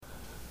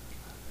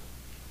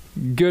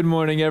Good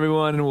morning,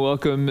 everyone, and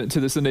welcome to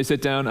the Sunday Sit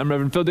Down. I'm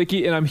Reverend Phil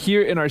Dickey, and I'm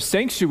here in our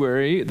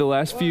sanctuary. The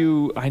last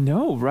few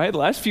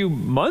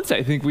months,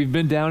 I think we've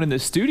been down in the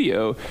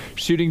studio,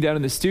 shooting down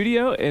in the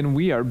studio, and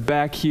we are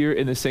back here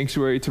in the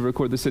sanctuary to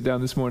record the Sit Down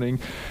this morning.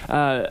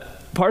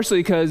 Partially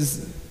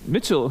because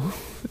Mitchell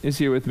is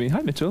here with me.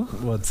 Hi, Mitchell.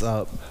 What's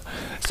up?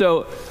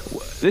 So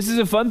this is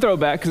a fun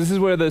throwback because this is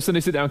where the Sunday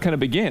Sit Down kind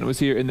of began, was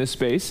here in this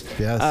space.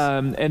 Yes.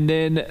 And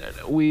then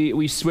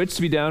we switched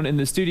to be down in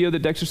the studio that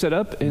Dexter set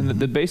up in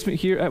the basement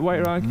here at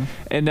White Rock.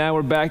 And now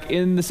we're back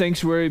in the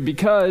sanctuary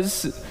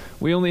because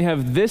we only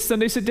have this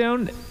Sunday Sit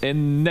Down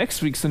and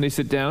next week's Sunday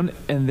Sit Down,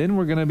 and then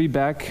we're going to be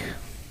back.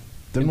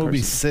 Then we'll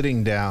be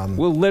sitting down.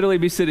 We'll literally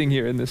be sitting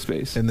here in this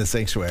space. In the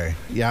sanctuary.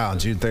 Yeah, on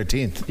June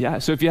 13th. Yeah,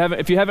 so if you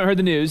haven't heard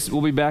the news,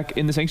 we'll be back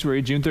in the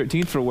sanctuary June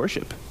 13th for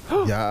worship.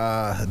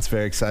 Yeah, it's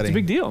very exciting. It's a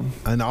big deal.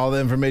 And all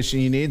the information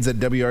you need is at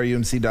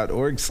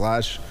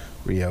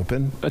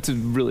wrumc.org/reopen. That's a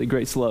really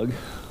great slug.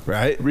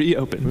 Right?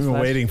 Reopen. We've been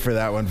waiting for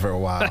that one for a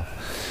while.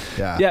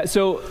 Yeah. Yeah,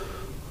 so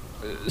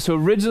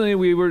originally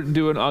we were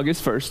doing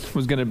August 1st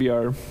was going to be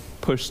our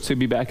push to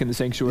be back in the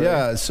sanctuary.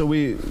 Yeah, so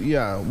we've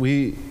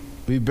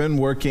been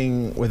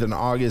working with an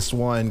August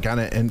 1 kind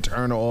of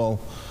internal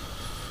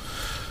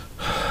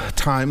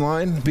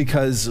timeline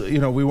because,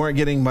 we weren't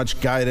getting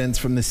much guidance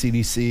from the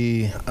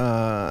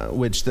CDC,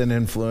 which then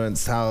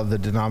influenced how the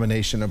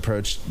denomination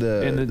approached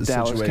the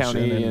Dallas situation.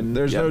 County. And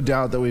there's no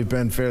doubt that we've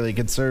been fairly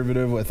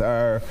conservative with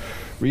our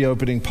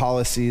reopening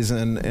policies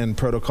and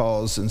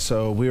protocols. And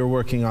so we were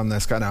working on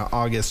this kind of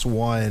August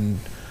 1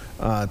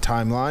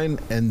 timeline.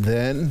 And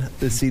then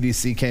the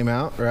CDC came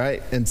out,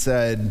 right, and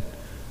said,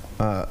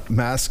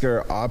 masks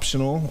are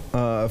optional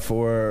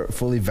for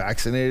fully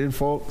vaccinated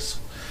folks,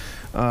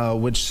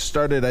 which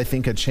started, I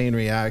think, a chain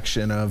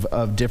reaction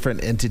of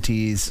different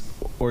entities,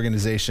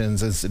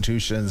 organizations,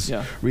 institutions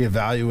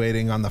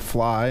reevaluating on the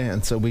fly.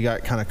 And so we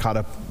got kind of caught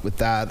up with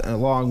that,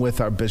 along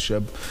with our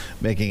bishop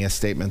making a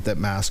statement that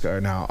masks are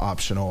now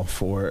optional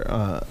for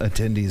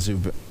attendees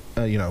who've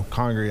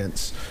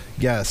congregants,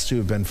 guests who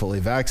have been fully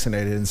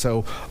vaccinated. And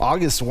so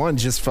August 1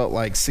 just felt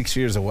like 6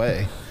 years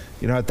away.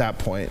 At that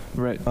point.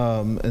 Right.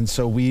 And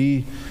so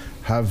we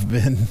have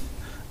been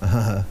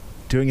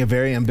doing a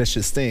very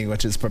ambitious thing,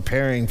 which is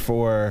preparing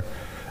for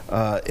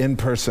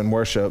in-person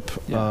worship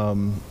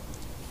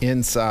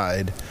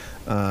inside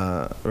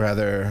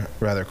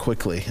rather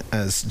quickly,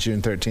 as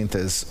June 13th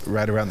is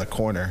right around the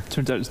corner.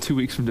 Turns out it's 2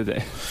 weeks from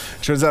today.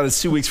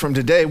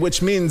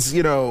 Which means,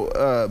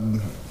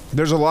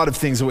 there's a lot of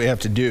things that we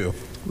have to do.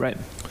 Right.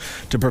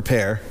 To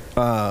prepare,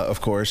 of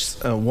course.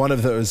 One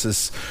of those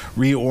is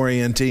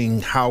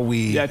reorienting how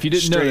we if you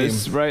didn't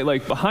notice, right,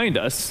 like behind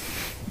us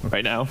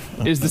right now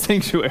is the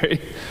sanctuary,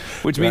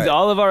 which means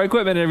all of our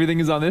equipment and everything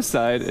is on this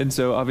side, and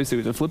so obviously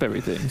we have to flip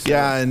everything. So.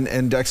 Yeah,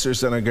 and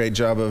Dexter's done a great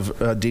job of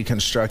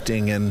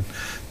deconstructing and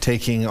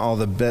taking all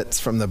the bits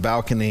from the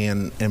balcony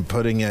and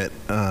putting it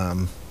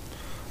in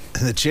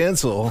the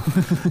chancel.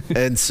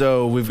 And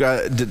so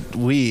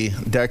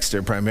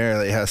Dexter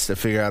primarily has to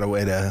figure out a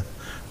way to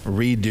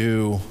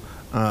redo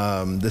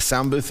the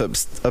sound booth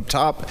up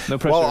top. No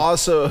pressure. Well,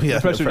 also,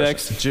 no pressure,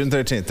 Dex. June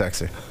 13th,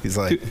 Dexter. He's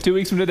like 2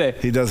 weeks from today.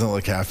 He doesn't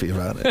look happy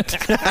about it.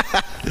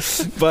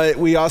 But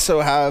we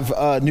also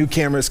have new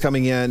cameras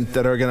coming in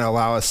that are going to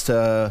allow us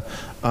to,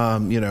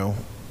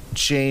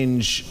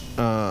 change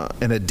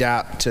and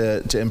adapt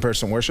to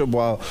in-person worship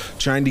while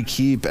trying to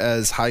keep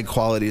as high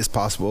quality as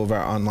possible of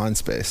our online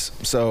space.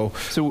 So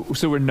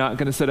we're not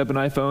going to set up an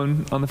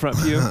iPhone on the front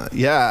view?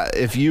 Yeah,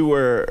 if you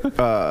were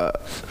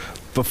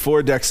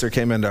before Dexter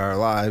came into our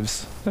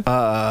lives,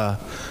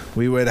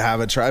 we would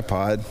have a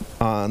tripod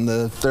on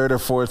the third or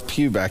fourth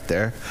pew back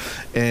there,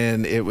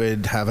 and it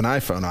would have an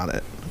iPhone on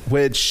it,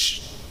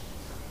 which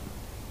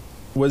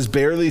was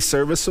barely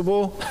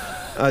serviceable.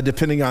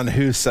 Depending on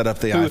who set up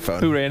the iPhone.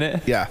 Who ran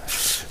it? Yeah.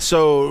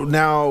 So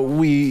now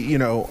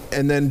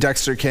and then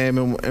Dexter came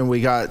and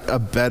we got a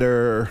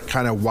better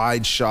kind of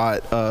wide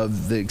shot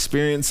of the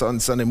experience on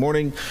Sunday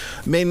morning,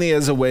 mainly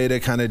as a way to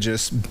kind of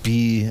just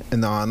be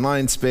in the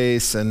online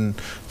space and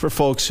for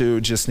folks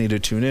who just need to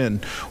tune in,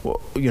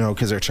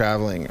 because they're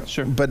traveling.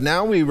 Sure. But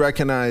now we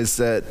recognize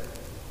that,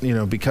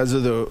 because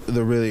of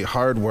the really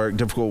hard work,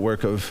 difficult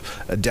work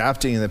of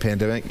adapting in the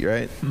pandemic,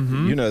 right?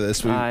 Mm-hmm. You know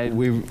this.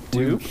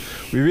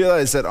 We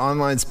realize that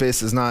online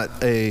space is not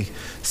a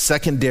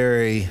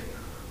secondary,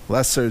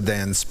 lesser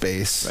than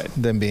space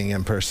than being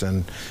in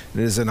person.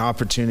 It is an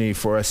opportunity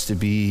for us to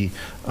be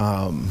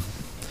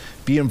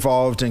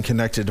involved and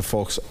connected to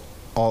folks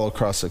all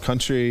across the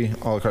country,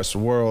 all across the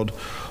world,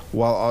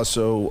 while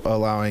also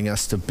allowing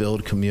us to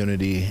build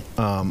community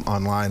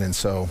online. And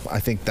so I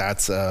think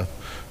that's a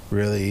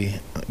really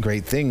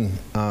great thing,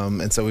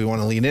 and so we want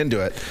to lean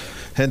into it.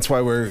 Hence why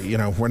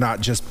we're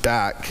not just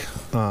back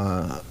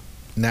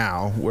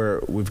now.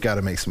 We've got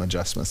to make some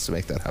adjustments to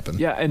make that happen.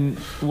 Yeah, and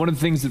one of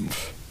the things that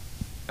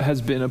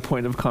has been a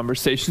point of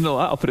conversation a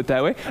lot, I'll put it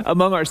that way,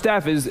 among our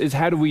staff is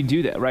how do we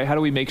do that, right? How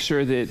do we make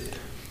sure that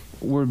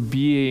we're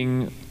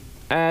being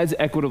as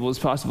equitable as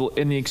possible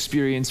in the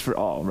experience for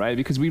all, right?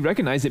 Because we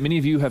recognize that many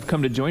of you have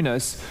come to join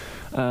us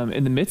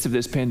in the midst of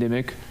this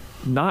pandemic,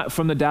 not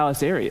from the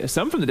Dallas area.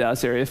 Some from the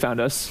Dallas area found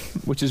us,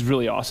 which is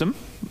really awesome.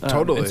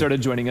 Totally. And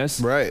started joining us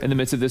in the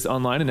midst of this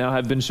online, and now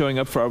have been showing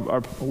up for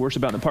our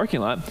worship out in the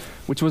parking lot,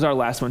 which was our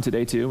last one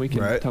today too. We can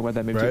talk about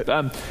that maybe too.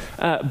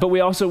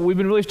 But we've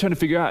been really trying to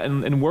figure out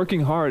and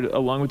working hard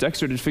along with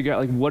Dexter to figure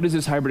out like what does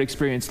this hybrid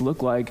experience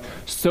look like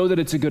so that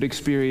it's a good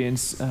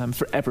experience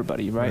for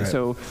everybody, right?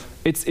 So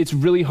it's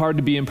really hard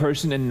to be in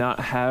person and not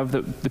have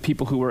the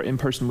people who are in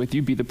person with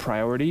you be the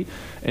priority.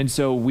 And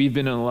so we've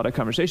been in a lot of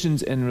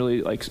conversations and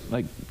really like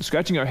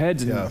scratching our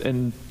heads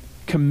and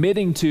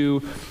committing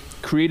to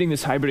creating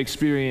this hybrid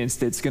experience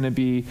that's going to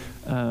be,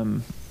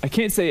 I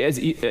can't say as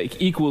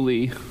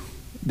equally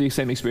the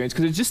same experience,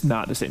 because it's just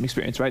not the same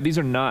experience, right? These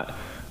are not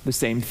the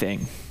same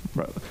thing.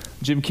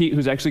 Jim Keat,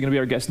 who's actually going to be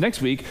our guest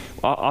next week,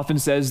 often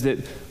says that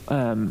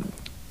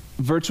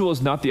virtual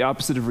is not the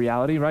opposite of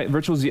reality, right?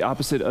 Virtual is the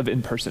opposite of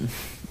in person.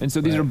 And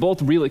so these are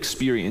both real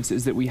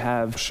experiences that we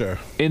have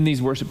in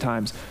these worship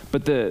times.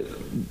 But the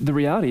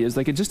reality is,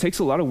 like, it just takes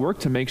a lot of work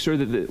to make sure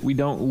that we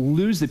don't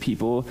lose the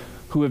people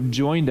who have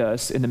joined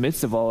us in the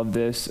midst of all of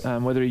this,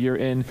 whether you're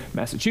in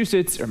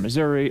Massachusetts or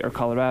Missouri or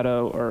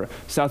Colorado or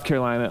South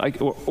Carolina,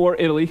 like, or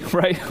Italy,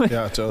 right?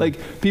 Yeah, totally.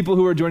 Like people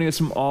who are joining us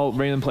from all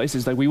random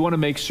places. Like, we want to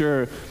make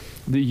sure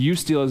that you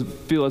still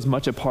feel as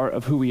much a part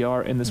of who we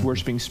are in this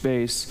worshiping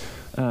space,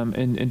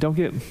 and don't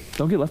get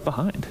left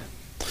behind.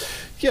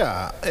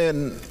 Yeah,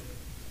 and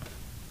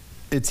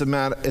it's an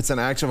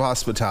act of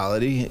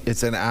hospitality.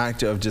 It's an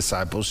act of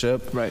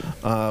discipleship. Right.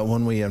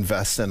 When we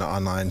invest in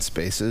online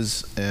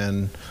spaces,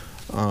 and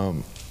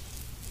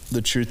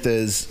the truth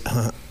is,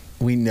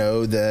 we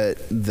know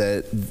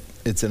that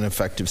it's an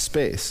effective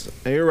space.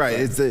 And you're right.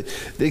 It's the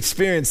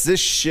experience. This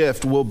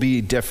shift will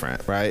be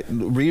different, right?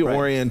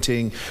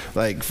 Reorienting,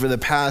 like for the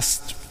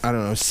past,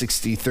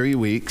 63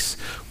 weeks,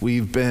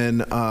 we've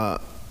been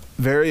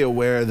very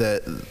aware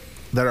that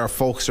our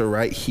folks are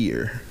right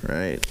here,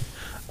 right?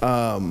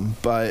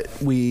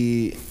 But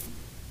we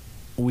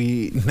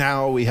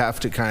have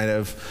to kind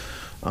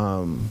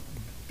of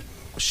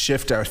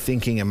shift our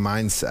thinking and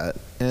mindset.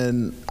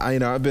 And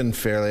I've been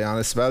fairly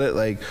honest about it.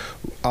 Like,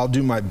 I'll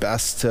do my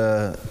best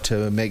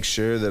to make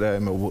sure that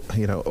I'm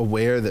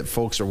aware that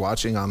folks are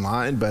watching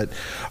online, but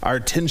our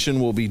attention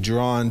will be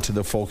drawn to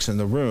the folks in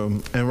the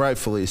room, and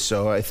rightfully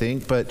so, I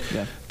think. But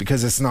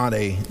because it's not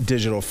a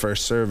digital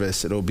first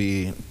service, it'll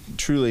be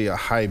truly a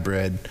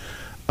hybrid.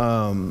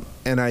 And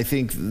I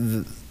think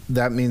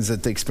that means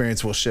that the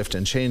experience will shift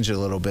and change a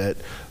little bit.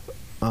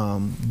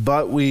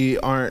 But we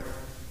aren't.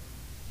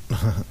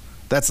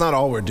 That's not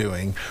all we're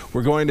doing.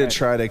 We're going to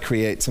try to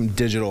create some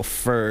digital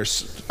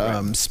first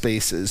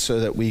spaces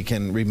so that we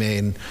can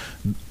remain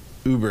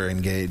uber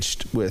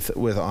engaged with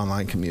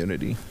online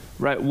community.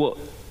 Right. Well,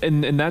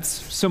 and that's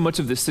so much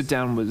of this sit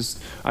down was,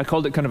 I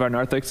called it kind of our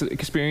narthex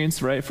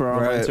experience, right, for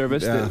our online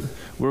service,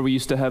 where we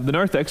used to have the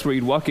narthex where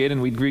you'd walk in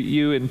and we'd greet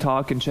you and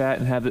talk and chat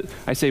and have it.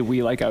 I say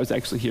we like I was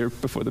actually here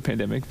before the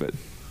pandemic, but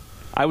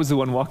I was the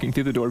one walking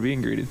through the door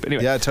being greeted. But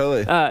anyway. Yeah,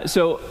 totally.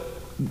 So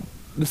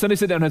the Sunday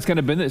Sit Down has kind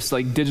of been this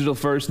like digital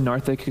first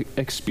narthex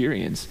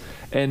experience.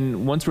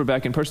 And once we're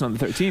back in person on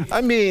the 13th.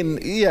 I mean,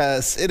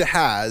 yes, it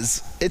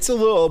has. It's a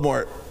little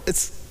more,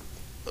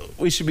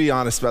 we should be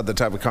honest about the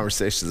type of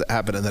conversations that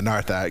happen in the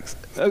narthex.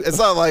 It's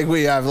not like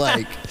we have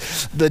like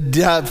the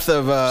depth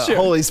of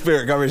Holy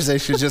Spirit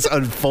conversations just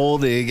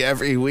unfolding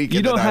every week.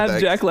 You don't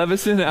have Jack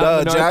Levison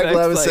out in the Jack narthex?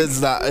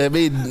 Levison's not. I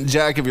mean,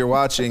 Jack, if you're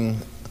watching,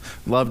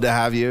 love to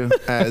have you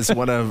as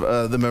one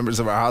of the members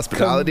of our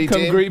hospitality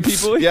team. Come greet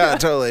people. Yeah,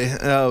 totally.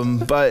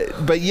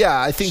 But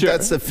yeah, I think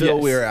that's the feel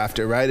we're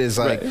after, right? Is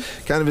like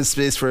kind of a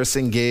space for us to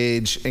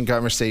engage in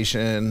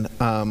conversation,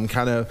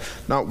 kind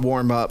of not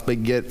warm up,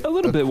 but get a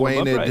little bit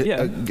acquainted, warm up,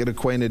 right? get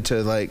acquainted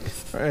to like,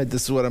 all right,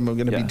 this is what I'm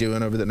going to be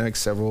doing over the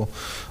next several,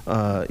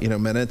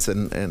 minutes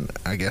and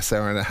I guess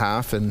hour and a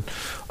half, and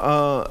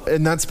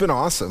that's been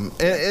awesome.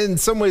 And in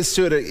some ways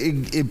too,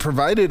 it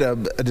provided a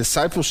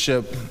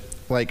discipleship,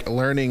 like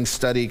learning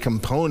study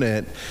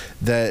component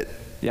that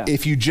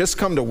if you just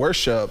come to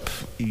worship,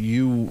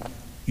 you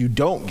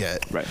don't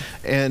get. Right.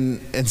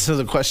 And so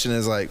the question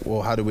is like,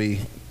 well, how do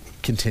we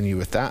continue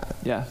with that?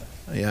 Yeah.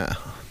 Yeah.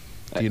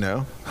 Do you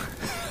know?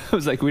 I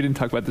was like, we didn't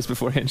talk about this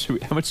beforehand.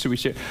 How much should we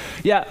share?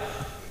 Yeah.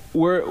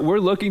 We're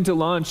looking to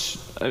launch.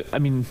 I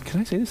mean,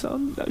 can I say this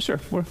on? Sure.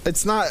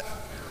 It's not.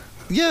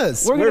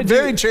 Yes, we're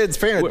very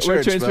transparent.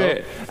 We're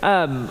transparent.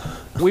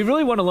 We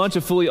really want to launch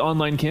a fully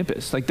online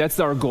campus. Like,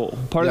 that's our goal.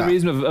 Part of the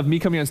reason of me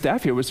coming on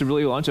staff here was to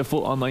really launch a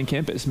full online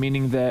campus,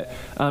 meaning that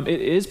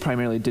it is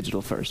primarily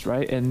digital first,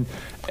 right? And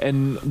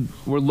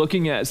we're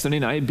looking at Sunday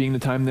night being the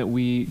time that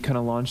we kind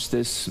of launch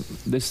this.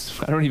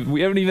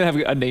 We haven't even have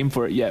a name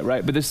for it yet,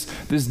 right? But this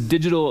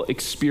digital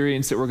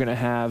experience that we're going to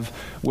have,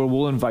 where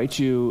we'll invite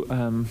you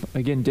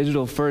again,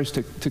 digital first,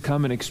 to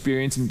come and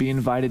experience and be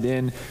invited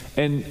in.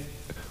 And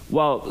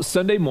while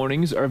Sunday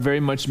mornings are very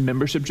much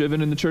membership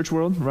driven in the church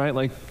world, right?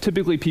 Like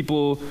typically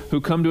people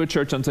who come to a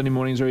church on Sunday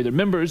mornings are either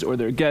members or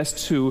they're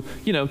guests who,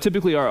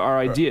 typically our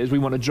idea is we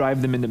want to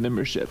drive them into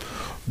membership.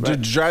 Right? To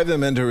drive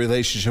them into a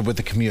relationship with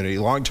the community,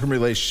 long-term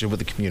relationship with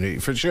the community,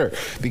 for sure,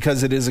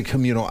 because it is a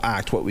communal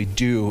act, what we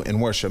do in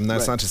worship. And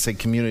that's not to say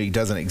community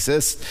doesn't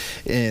exist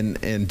in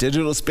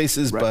digital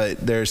spaces, but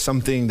there's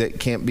something that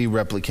can't be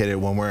replicated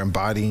when we're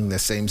embodying the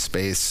same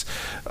space,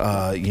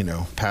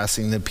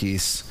 passing the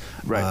peace,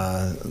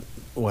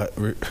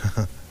 whatever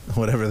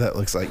that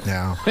looks like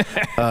now.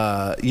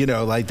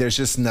 Like there's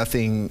just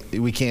nothing,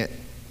 we can't,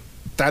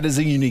 that is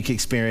a unique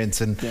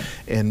experience,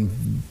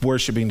 and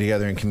worshiping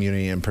together in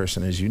community in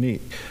person is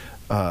unique.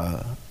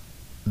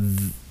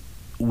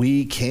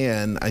 We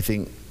can, I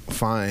think,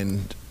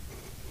 find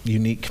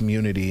unique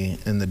community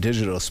in the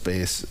digital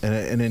space,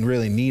 and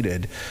really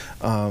needed,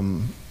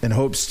 in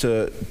hopes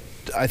to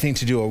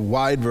do a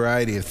wide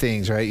variety of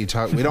things, right?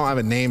 We don't have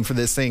a name for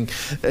this thing.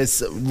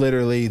 It's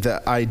literally,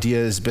 the idea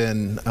has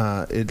been,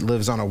 it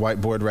lives on a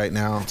whiteboard right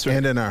now,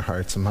 and in our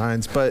hearts and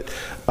minds, but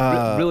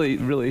really,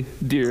 really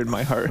dear in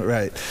my heart.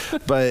 Right.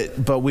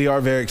 But we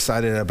are very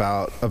excited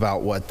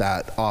about what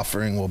that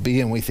offering will be,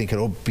 and we think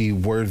it'll be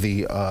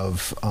worthy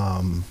of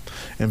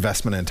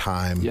investment in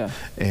time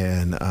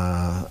and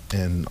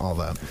all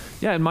that.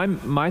 Yeah, and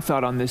my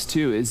thought on this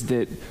too is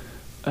that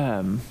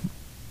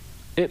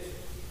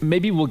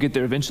maybe we'll get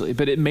there eventually,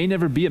 but it may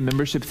never be a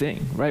membership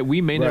thing, right?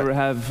 We may never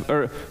have,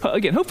 or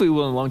again, hopefully we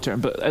will in the long term,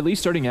 but at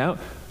least starting out,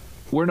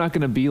 we're not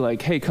going to be like,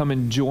 hey, come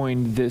and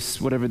join this,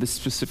 whatever this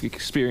specific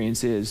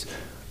experience is.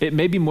 It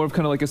may be more of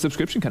kind of like a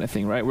subscription kind of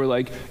thing, right? Where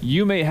like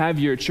you may have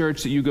your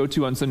church that you go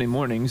to on Sunday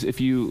mornings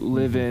if you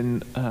live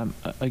in,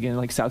 again,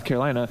 like South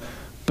Carolina,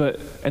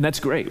 and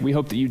that's great. We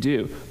hope that you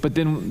do. But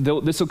then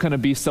this will kind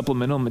of be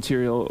supplemental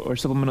material or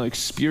supplemental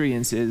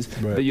experiences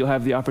that you'll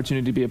have the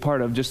opportunity to be a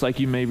part of, just like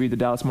you may read the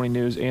Dallas Morning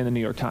News and the New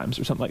York Times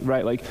or something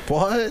like.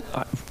 What?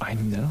 I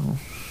know.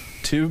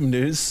 2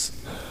 news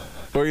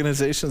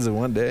organizations in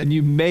one day. And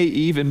you may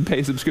even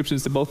pay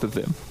subscriptions to both of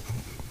them.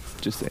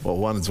 Just saying. Well,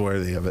 one is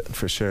worthy of it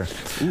for sure.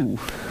 Ooh.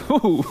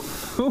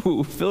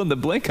 Fill in the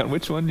blank on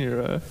which one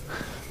you're.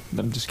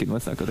 I'm just kidding.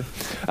 Let's not go there.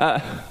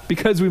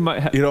 Because we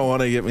might have. You don't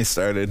want to get me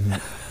started.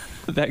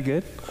 That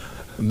good?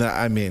 No,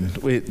 I mean,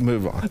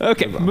 move on.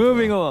 Okay,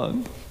 moving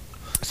along.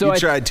 So I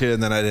tried to,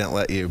 and then I didn't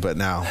let you, but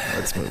now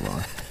let's move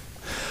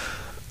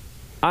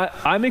on.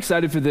 I'm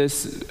excited for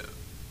this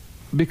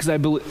because I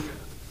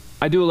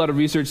do a lot of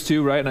research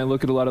too, right? And I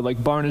look at a lot of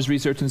like Barna's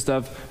research and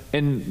stuff.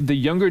 And the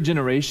younger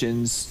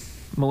generations,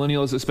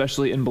 millennials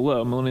especially and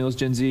below, millennials,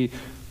 Gen Z,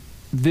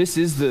 this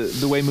is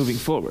the way moving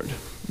forward.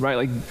 Right,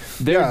 like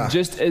they're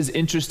just as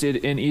interested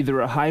in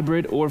either a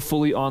hybrid or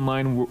fully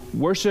online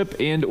worship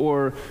and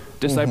or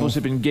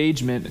discipleship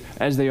engagement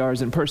as they are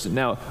as in person.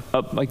 Now,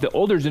 like the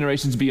older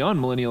generations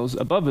beyond millennials,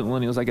 above the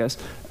millennials, I guess,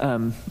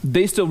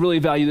 they still really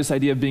value this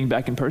idea of being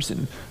back in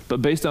person.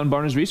 But based on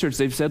Barna's research,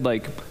 they've said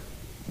like,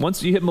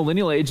 once you hit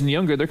millennial age and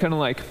younger, they're kind of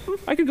like,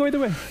 I could go either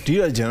way. Do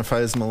you identify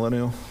as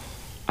millennial?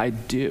 I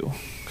do.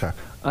 Okay.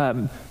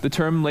 The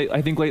term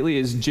I think lately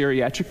is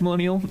geriatric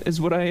millennial is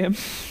what I am.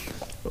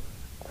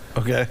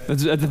 Okay.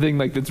 That's the thing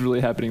that's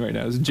really happening right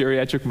now is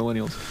geriatric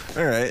millennials.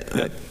 All right.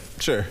 Yeah.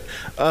 Sure.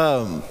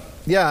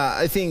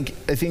 I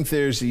think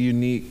there's a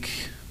unique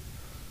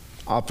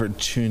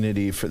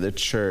opportunity for the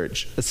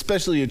church,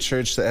 especially a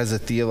church that has a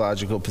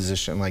theological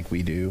position like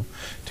we do,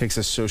 takes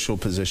a social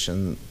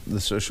position,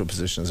 the social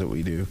positions that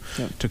we do,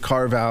 to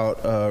carve out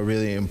a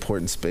really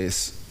important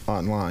space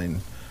online.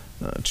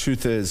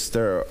 Truth is,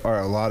 there are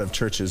a lot of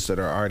churches that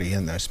are already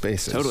in their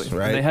spaces. Totally.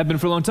 Right? And they have been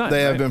for a long time.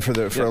 They have been for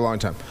a long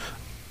time.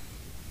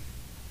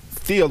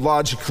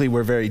 Theologically,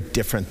 we're very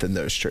different than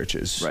those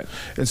churches. Right.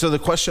 And so the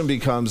question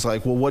becomes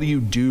like, well, what do you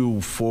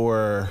do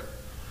for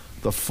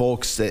the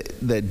folks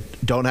that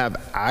don't have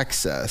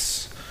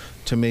access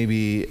to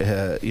maybe,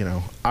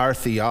 our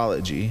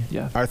theology,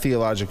 our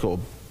theological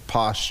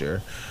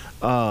posture,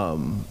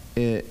 and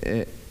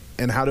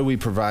how do we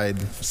provide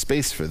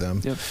space for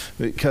them? Yep.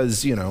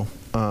 Because,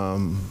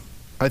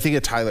 I think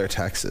of Tyler,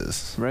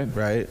 Texas.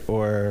 Right?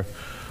 Or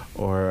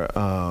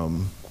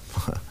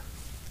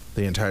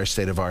the entire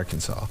state of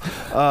Arkansas,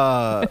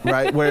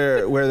 right?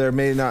 Where there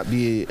may not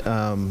be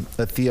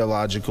a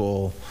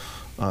theological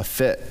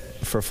fit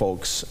for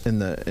folks in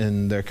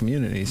their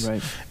communities,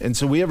 right? And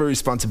so we have a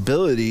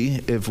responsibility,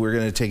 if we're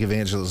going to take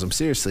evangelism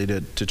seriously,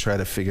 to try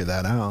to figure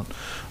that out.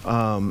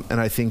 And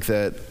I think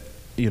that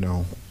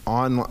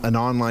an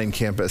online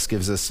campus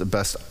gives us the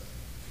best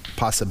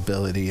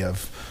possibility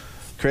of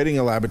creating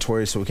a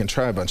laboratory so we can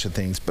try a bunch of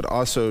things, but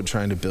also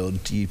trying to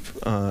build deep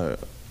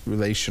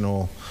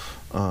relational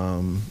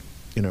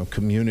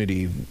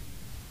community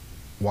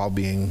while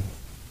being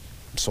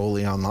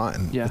solely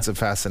online. It's a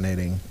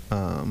fascinating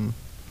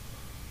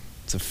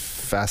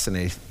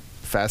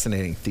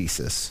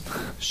thesis.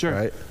 Sure.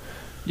 Right?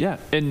 Yeah,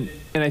 and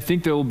I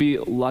think there will be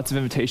lots of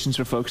invitations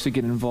for folks to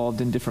get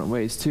involved in different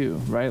ways too,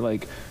 right?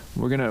 Like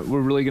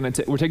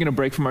we're taking a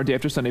break from our Day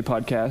After Sunday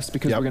podcast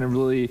because we're gonna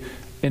really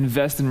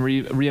invest and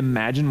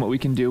reimagine what we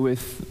can do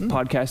with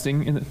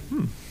podcasting.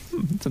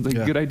 Sounds like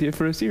a good idea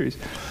for a series.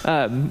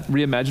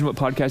 Reimagine what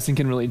podcasting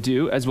can really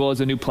do, as well as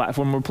a new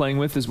platform we're playing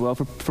with as well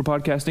for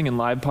podcasting and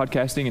live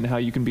podcasting, and how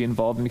you can be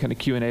involved in the kind of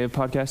Q&A of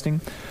podcasting.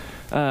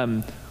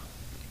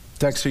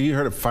 Dexter, you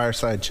heard of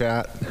Fireside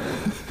Chat?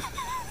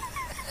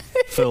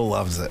 Phil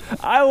loves it.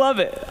 I love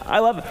it.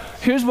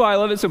 Here's why I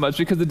love it so much,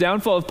 because the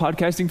downfall of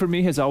podcasting for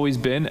me has always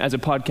been, as a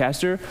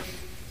podcaster,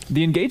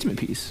 the engagement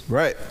piece.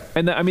 Right.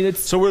 And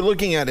so we're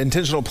looking at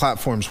intentional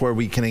platforms where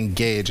we can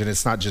engage, and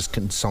it's not just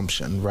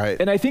consumption, right?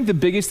 And I think the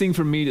biggest thing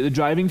for me, the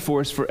driving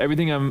force for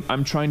everything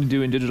I'm trying to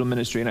do in digital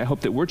ministry, and I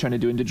hope that we're trying to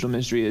do in digital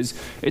ministry, is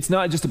it's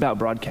not just about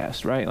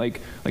broadcast, right?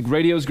 Like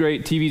radio's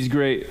great, TV's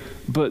great,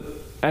 but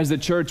as the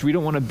church, we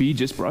don't want to be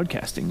just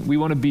broadcasting. We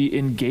want to be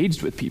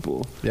engaged with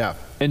people. Yeah.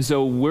 And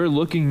so we're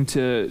looking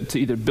to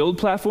either build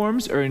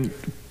platforms or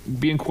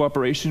be in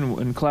cooperation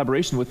and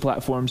collaboration with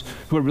platforms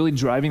who are really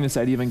driving this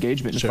idea of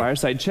engagement. Sure. And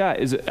Fireside Chat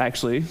is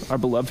actually, our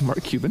beloved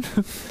Mark Cuban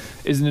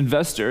is an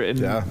investor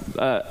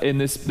in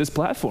this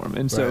platform.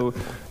 And so,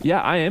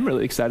 I am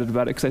really excited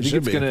about it, because I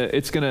think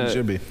it's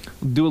gonna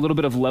do a little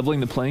bit of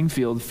leveling the playing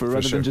field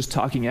rather than just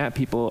talking at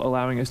people,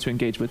 allowing us to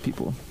engage with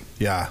people.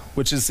 Yeah,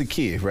 which is the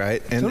key,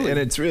 right? And Totally. and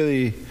it's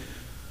really,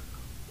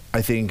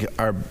 I think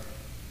our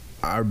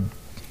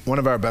one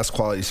of our best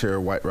qualities here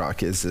at White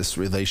Rock is this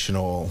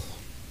relational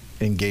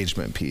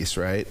engagement piece,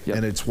 right? Yep.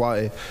 And it's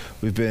why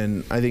we've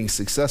been, I think,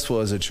 successful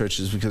as a church,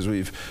 is because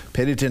we've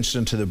paid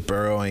attention to the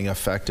burrowing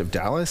effect of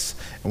Dallas,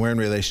 and we're in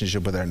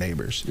relationship with our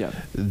neighbors. Yeah.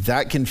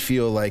 That can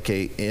feel like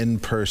a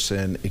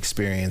in-person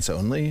experience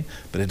only,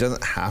 but it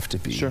doesn't have to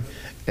be. Sure.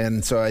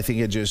 And so I think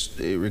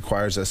it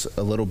requires us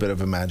a little bit of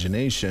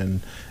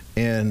imagination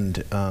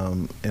and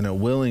a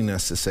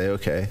willingness to say,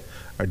 okay,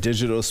 our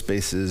digital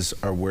spaces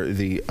are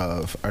worthy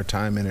of our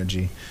time,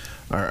 energy,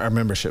 our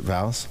membership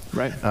vows.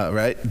 Right.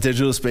 Right.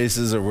 Digital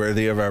spaces are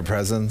worthy of our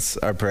presence,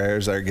 our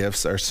prayers, our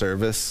gifts, our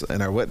service,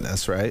 and our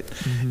witness. Right.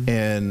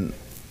 Mm-hmm.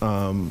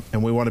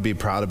 And we want to be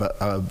proud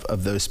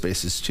of those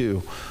spaces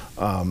too,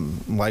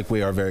 like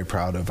we are very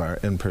proud of our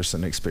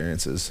in-person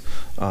experiences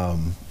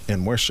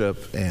in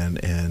worship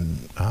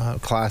and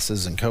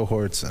classes and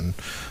cohorts and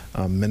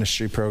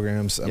ministry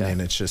programs. I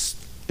mean,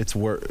 it's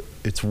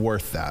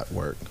worth that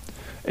work.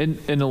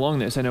 And along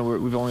this, I know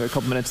we've only got a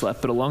couple minutes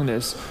left, but along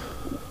this,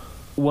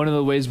 one of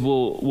the ways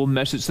we'll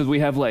mesh it, so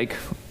we have like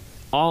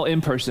all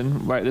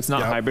in-person, right? That's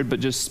not hybrid, but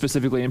just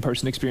specifically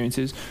in-person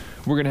experiences.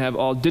 We're going to have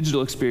all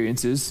digital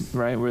experiences,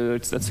 right? Where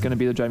that's going to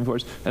be the driving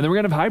force. And then we're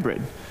going to have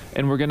hybrid.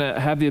 And we're going to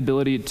have the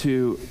ability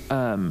to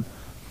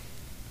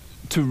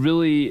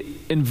really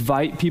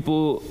invite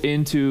people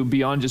into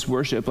beyond just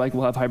worship. Like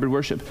we'll have hybrid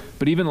worship,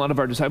 but even a lot of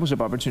our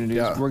discipleship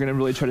opportunities, we're going to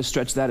really try to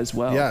stretch that as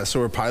well. Yeah, so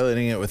we're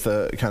piloting it with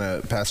a kind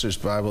of pastor's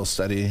Bible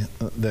study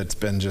that's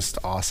been just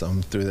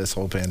awesome through this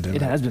whole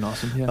pandemic. It has been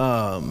awesome,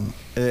 yeah.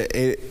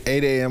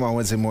 8 a.m. on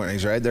Wednesday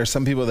mornings, right? There's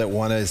some people that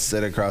want to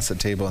sit across the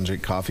table and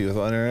drink coffee with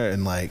one another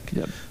and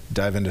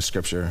dive into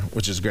scripture,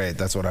 which is great.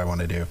 That's what I want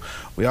to do.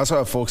 We also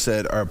have folks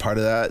that are a part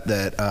of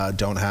that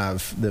don't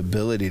have the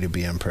ability to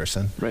be in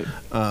person. Right.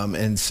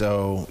 And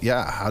so,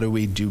 how do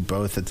we do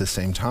both at the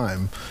same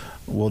time?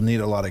 We'll need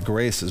a lot of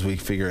grace as we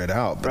figure it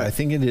out, but I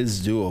think it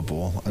is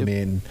doable. Yep. I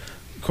mean,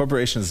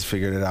 corporations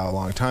figured it out a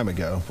long time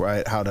ago,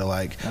 right? How to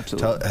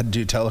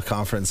do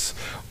teleconference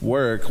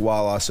work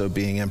while also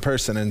being in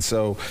person. And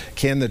so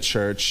can the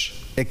church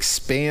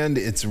expand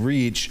its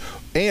reach?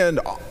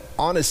 And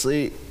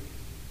honestly,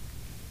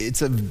 it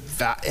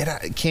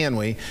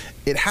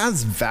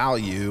has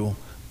value,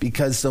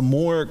 because the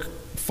more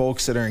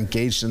folks that are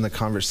engaged in the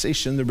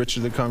conversation, the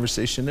richer the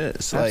conversation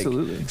is.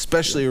 Absolutely.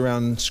 Especially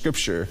around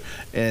scripture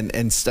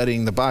and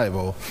studying the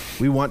Bible.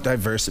 We want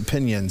diverse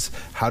opinions.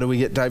 How do we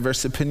get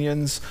diverse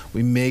opinions?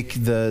 We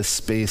make the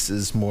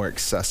spaces more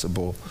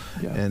accessible.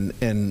 Yeah.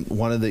 And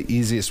one of the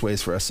easiest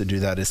ways for us to do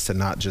that is to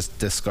not just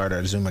discard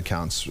our Zoom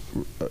accounts,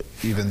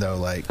 even though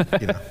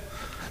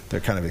they're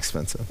kind of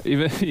expensive.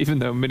 Even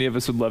though many of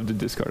us would love to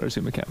discard our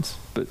Zoom accounts.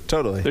 But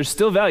totally. There's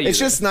still value. It's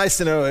just nice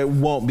to know it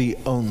won't be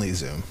only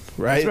Zoom,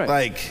 right? That's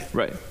right.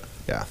 Right.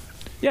 Yeah.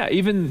 Yeah,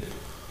 even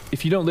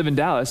if you don't live in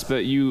Dallas,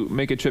 but you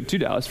make a trip to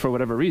Dallas for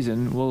whatever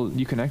reason, well,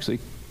 you can actually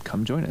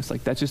come join us.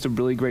 Like, that's just a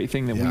really great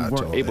thing that we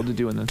weren't able to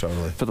do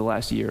for the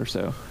last year or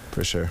so.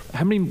 For sure.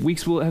 How many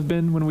weeks will it have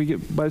been by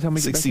the time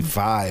we get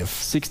 65. back?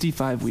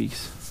 65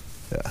 weeks.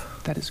 Yeah.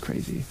 That is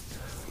crazy.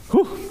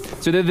 Whew.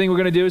 So the other thing we're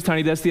going to do is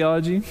Tiny Desk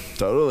Theology.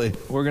 Totally.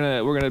 We're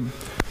gonna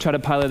try to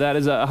pilot that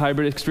as a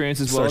hybrid experience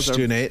as well as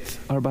June 8th.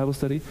 Our Bible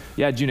study.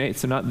 Yeah, June 8th.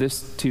 So not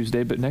this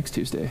Tuesday, but next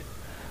Tuesday.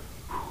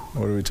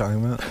 What are we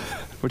talking about?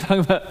 We're talking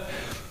about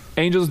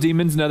angels,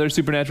 demons, and other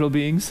supernatural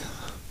beings.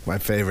 My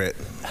favorite.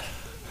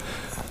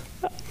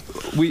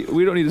 We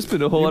don't need to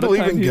spend a whole lot of time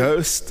here. You believe in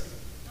ghosts?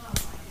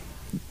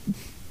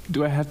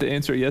 Do I have to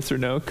answer yes or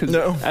no? Because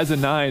no. As a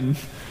 9,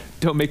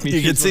 don't make me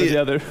choose one or the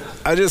other.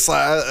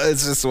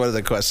 It's just one of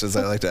the questions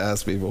I like to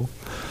ask people.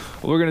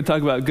 We're going to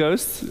talk about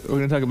ghosts. We're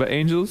going to talk about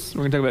angels.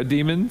 We're going to talk about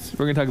demons.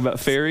 We're going to talk about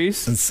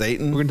fairies. And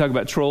Satan. We're going to talk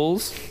about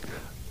trolls,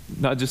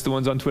 not just the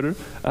ones on Twitter.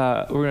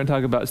 We're going to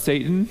talk about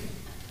Satan.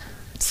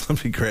 It's going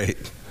to be great.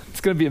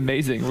 It's going to be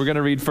amazing. We're going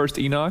to read First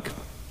Enoch.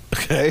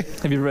 Okay.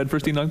 Have you ever read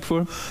First Enoch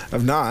before?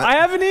 I've not. I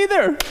haven't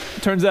either.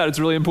 Turns out it's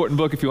a really important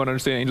book if you want to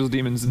understand angels,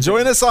 demons, and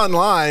Join us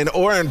online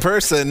or in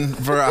person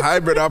for a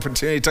hybrid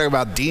opportunity to talk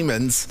about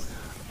demons.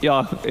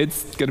 Yeah,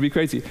 it's going to be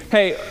crazy.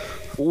 Hey,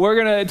 we're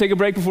going to take a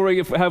break before we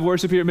have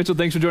worship here. Mitchell,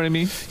 thanks for joining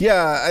me.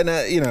 Yeah, and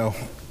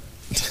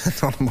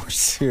on a more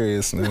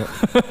serious note.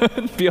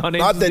 Beyond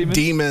Not angels, that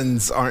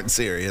demons aren't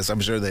serious.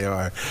 I'm sure they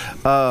are.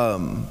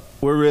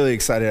 We're really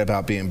excited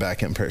about being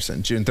back in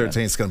person. June 13th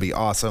is going to be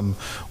awesome.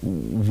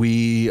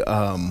 We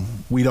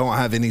don't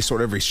have any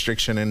sort of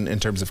restriction in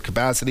terms of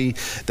capacity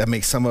that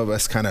makes some of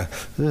us kind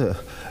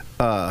of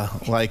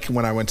like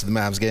when I went to the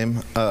Mavs game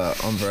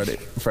on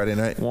Friday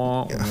night.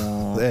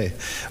 Hey.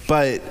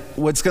 But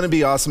what's going to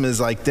be awesome is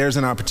like there's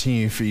an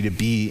opportunity for you to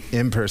be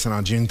in person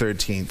on June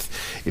 13th.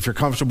 If you're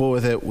comfortable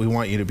with it, we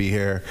want you to be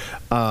here.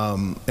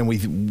 And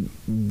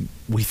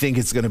we think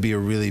it's going to be a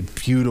really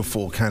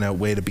beautiful kind of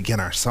way to begin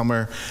our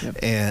summer.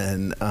 Yep.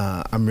 And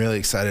I'm really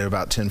excited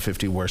about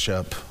 1050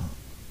 worship,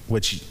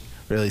 which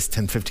really is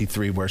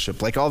 1053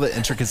 worship. Like all the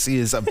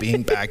intricacies of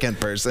being back in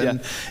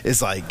person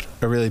is like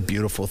a really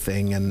beautiful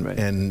thing.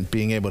 And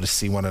being able to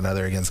see one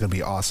another again is going to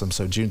be awesome.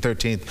 So June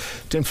 13th,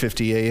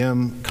 10:50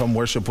 a.m., come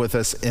worship with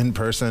us in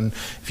person.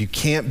 If you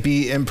can't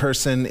be in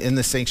person in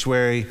the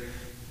sanctuary,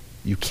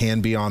 you can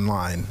be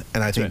online.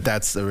 And I think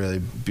that's the really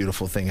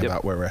beautiful thing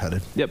about where we're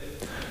headed. Yep.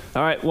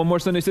 All right, one more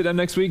Sunday Sit Down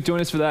next week. Join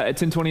us for that at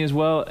 10:20 as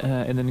well.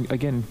 And then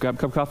again, grab a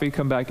cup of coffee,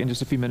 come back in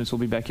just a few minutes. We'll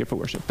be back here for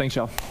worship. Thanks,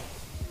 y'all.